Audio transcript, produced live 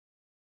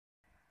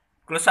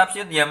close up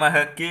shoot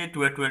Yamaha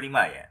G225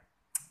 ya.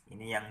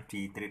 Ini yang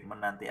di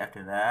treatment nanti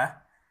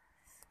adalah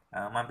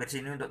mampir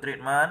sini untuk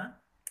treatment.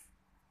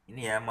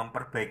 Ini ya,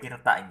 memperbaiki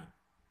retak ini.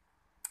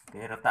 Oke,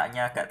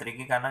 retaknya agak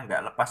tricky karena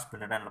nggak lepas,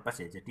 beneran lepas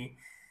ya. Jadi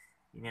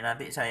ini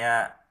nanti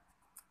saya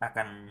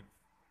akan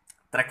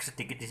track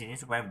sedikit di sini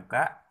supaya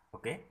buka.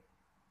 Oke,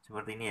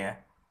 seperti ini ya.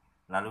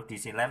 Lalu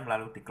disilem,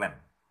 lalu diklem.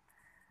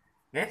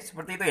 Oke,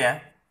 seperti itu ya.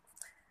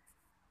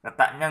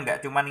 Retaknya nggak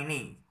cuman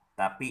ini,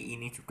 tapi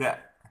ini juga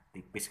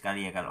tipis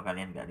sekali ya kalau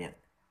kalian nggak lihat.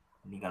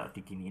 Ini kalau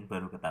diginiin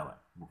baru ketahuan.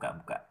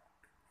 Buka-buka.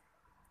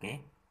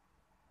 Oke.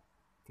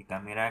 Di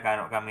kamera,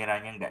 kalau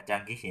kameranya nggak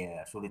canggih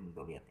ya sulit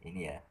untuk lihat.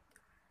 Ini ya.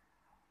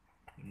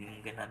 Ini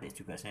mungkin nanti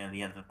juga saya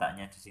lihat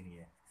retaknya di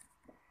sini ya.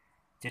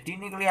 Jadi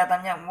ini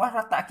kelihatannya wah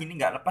retak gini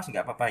nggak lepas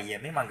nggak apa-apa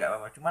ya, memang nggak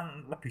apa-apa.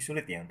 Cuman lebih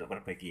sulit ya untuk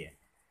perbaiki ya.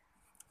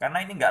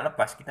 Karena ini nggak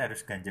lepas, kita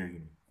harus ganjel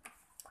gini.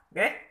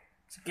 Oke,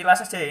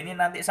 sekilas saja ini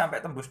nanti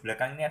sampai tembus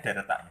belakang ini ada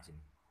retaknya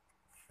sini.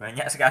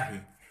 Banyak sekali.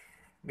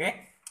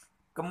 Oke.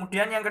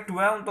 Kemudian yang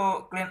kedua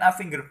untuk clean up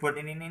fingerboard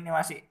ini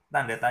masih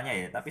tanda tanya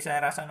ya. Tapi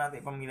saya rasa nanti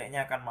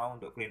pemiliknya akan mau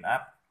untuk clean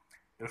up.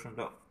 Terus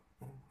untuk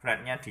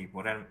fretnya di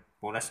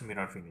poles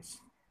mirror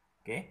finish.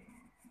 Oke.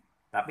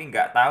 Tapi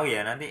nggak tahu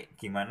ya nanti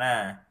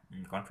gimana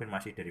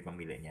konfirmasi dari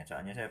pemiliknya.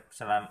 Soalnya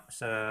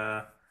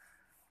saya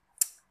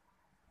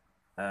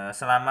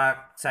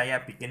selama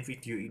saya bikin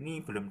video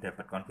ini belum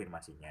dapat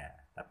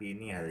konfirmasinya. Tapi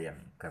ini hal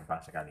yang gampang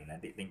sekali.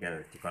 Nanti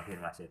tinggal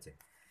dikonfirmasi aja.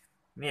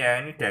 Ini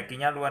ya, ini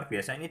dagingnya luar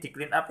biasa. Ini di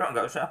clean up dok,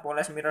 nggak usah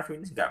poles mirror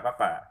finish, nggak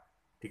apa-apa.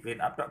 Di clean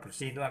up dok,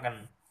 bersih itu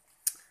akan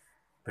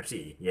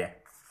bersih ya.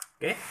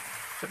 Oke,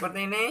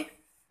 seperti ini.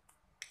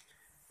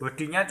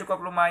 Bodinya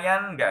cukup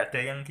lumayan, nggak ada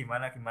yang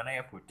gimana-gimana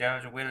ya,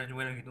 bocel,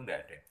 cuil-cuil gitu nggak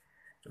ada.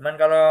 Cuman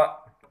kalau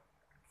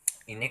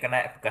ini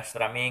kena bekas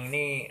strumming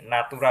ini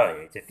natural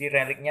ya. Jadi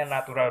reliknya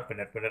natural,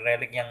 bener-bener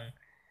relik yang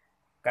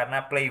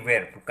karena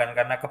playwear, bukan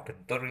karena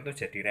kebentur itu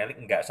jadi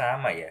relik, nggak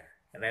sama ya.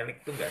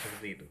 Relik itu nggak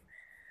seperti itu.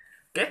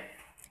 Oke,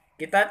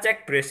 kita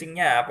cek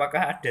bracingnya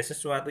apakah ada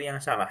sesuatu yang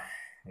salah.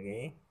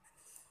 Oke,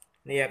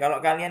 ini ya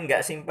kalau kalian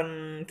nggak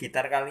simpen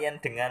gitar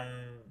kalian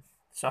dengan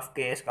soft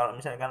case, kalau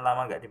misalkan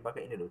lama nggak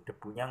dipakai ini loh,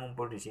 debunya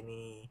ngumpul di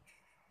sini.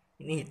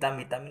 Ini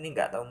hitam-hitam ini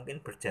nggak tahu mungkin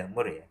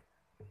berjamur ya.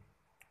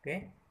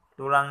 Oke,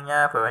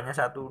 tulangnya bawahnya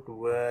satu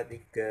dua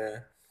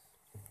tiga.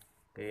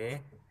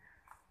 Oke,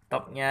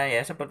 topnya ya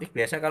seperti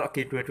biasa kalau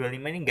G225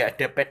 ini nggak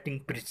ada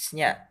padding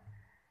bridge-nya.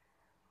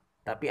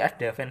 Tapi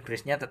ada fan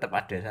bridge-nya tetap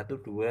ada.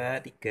 Satu, dua,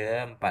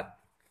 tiga, empat.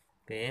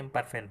 Oke,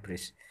 empat fan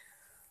bridge.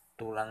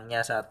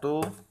 Tulangnya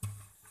satu.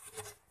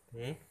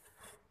 Oke.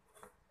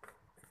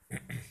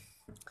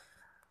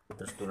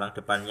 Terus tulang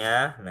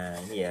depannya. Nah,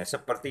 ini ya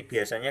seperti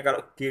biasanya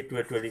kalau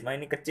G225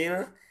 ini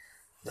kecil.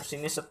 Terus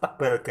ini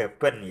setebal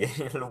gaban ya.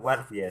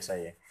 Luar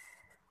biasa ya.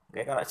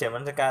 Oke, kalau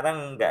zaman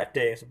sekarang nggak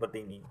ada yang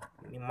seperti ini.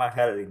 Ini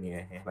mahal ini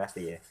ya,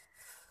 pasti ya.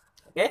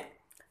 Oke,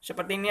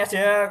 seperti ini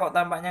aja kok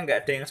tampaknya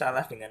nggak ada yang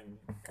salah dengan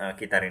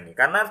gitar ini.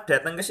 Karena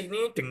datang ke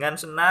sini dengan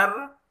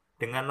senar,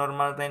 dengan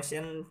normal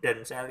tension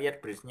dan saya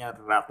lihat bridge-nya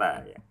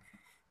rata ya.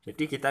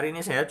 Jadi gitar ini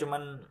saya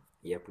cuman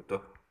ya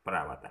butuh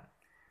perawatan.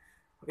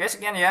 Oke,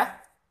 sekian ya.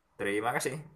 Terima kasih.